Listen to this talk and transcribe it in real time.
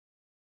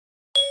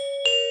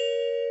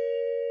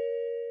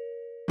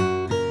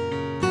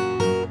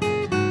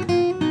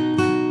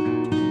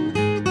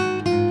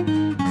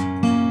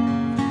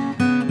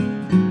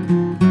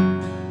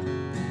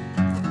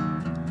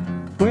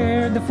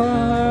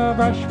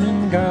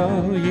freshmen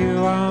go,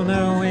 you all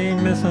know we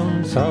miss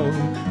 'em so.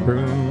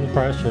 Brooms,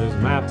 brushes,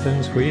 mops,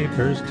 and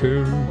sweepers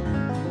too.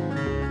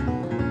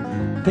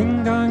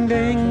 Ding dong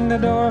ding, the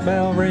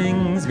doorbell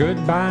rings.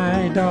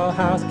 Goodbye, dull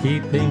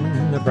housekeeping.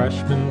 The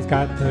brushman's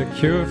got the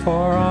cure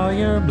for all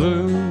your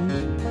blues.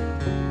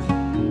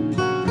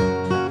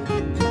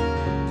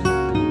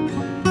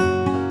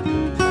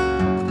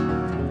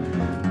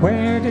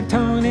 Where did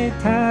Tony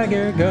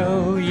Tiger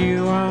go?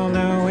 You all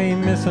know we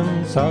miss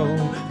him so.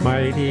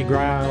 Mighty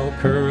growl,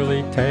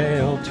 curly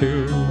tail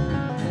too.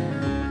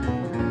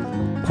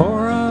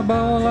 Pour a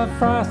bowl of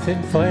frosted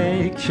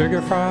flakes.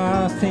 Sugar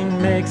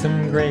frosting makes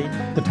 'em great.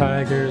 The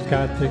tiger's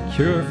got the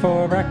cure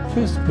for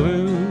breakfast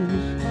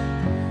blues.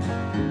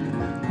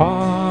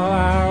 All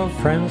our old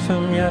friends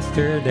from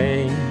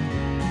yesterday,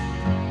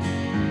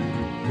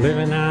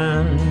 living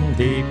on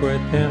deep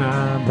within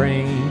our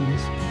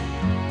brains.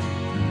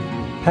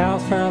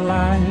 Pals for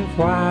life,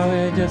 why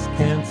we just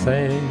can't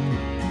say.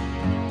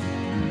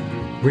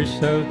 Wish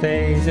those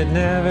days had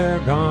never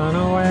gone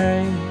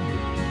away.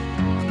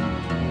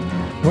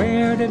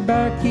 Where did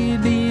Bucky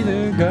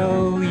Beaver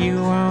go? You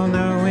all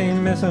know we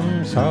miss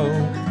him so.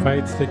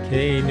 Fights the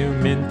new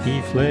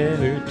minty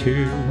flavor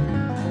too.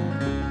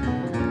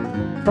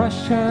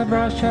 Brusha,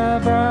 brusha,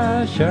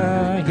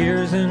 brusha,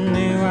 here's a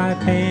new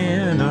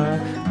Ipana.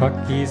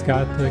 Bucky's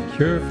got the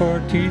cure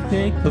for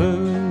toothache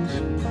blues.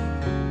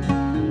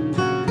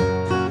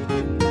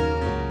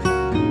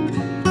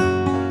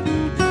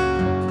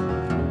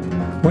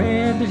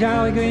 Where'd the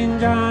Jolly Green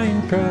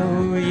Giant go?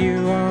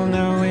 You all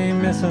know we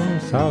miss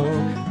 'em so.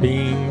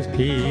 Beans,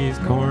 peas,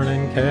 corn,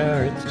 and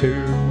carrots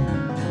too.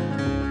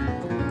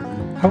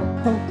 Ho,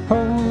 ho,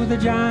 ho, the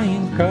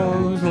giant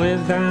goes,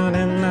 lives down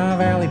in the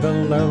valley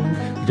below.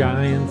 The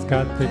giant's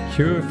got the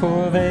cure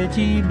for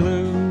veggie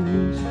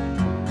blues.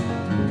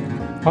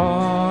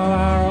 All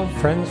our old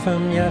friends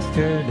from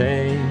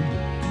yesterday,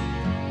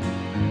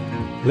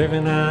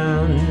 living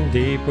on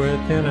deep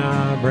within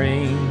our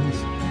brains.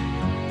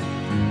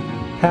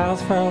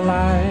 Pals for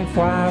life,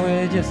 why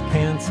we just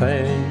can't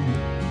say.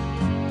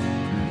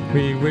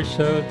 We wish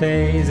those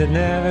days had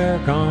never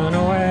gone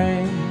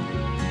away.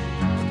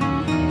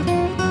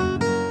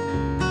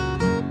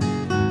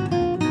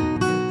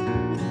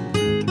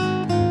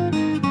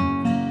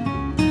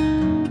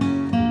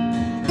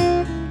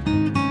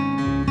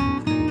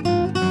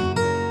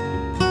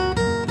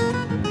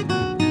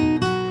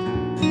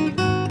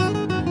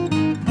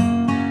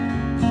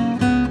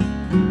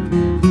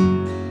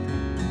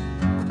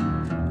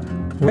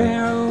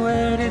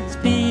 Where did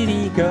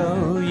Speedy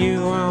go? You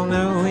all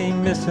know we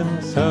miss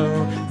him so.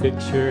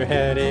 Fix your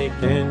headache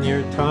and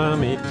your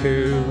tummy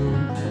too.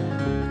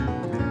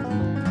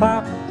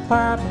 Plop,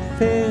 plop,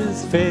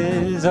 fizz,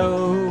 fizz,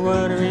 oh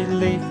what a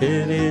relief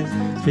it is.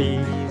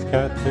 Speedy's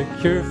got the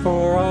cure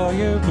for all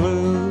your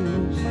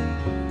blues.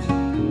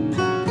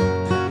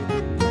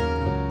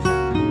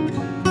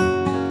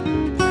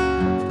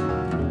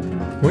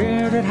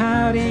 Where did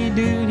Howdy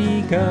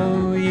Doody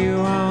go? You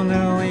all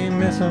know we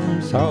miss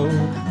him so.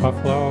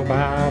 Buffalo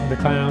Bob the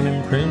Clown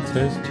and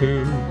Princess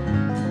too.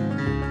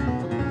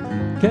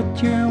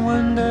 Get your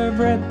Wonder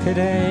Bread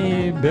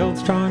today. Build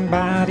strong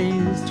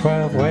bodies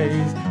 12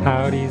 ways.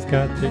 Howdy's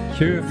got the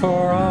cure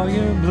for all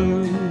your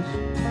blues.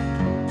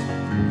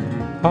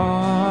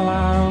 All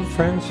our old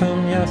friends from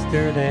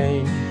yesterday,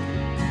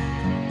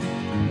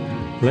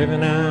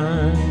 living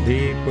on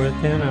deep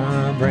within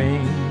our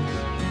brains.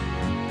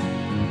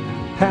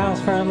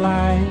 Pals for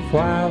life,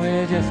 why we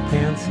just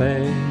can't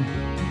say.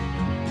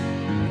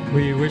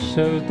 We wish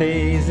those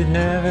days had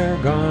never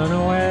gone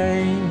away.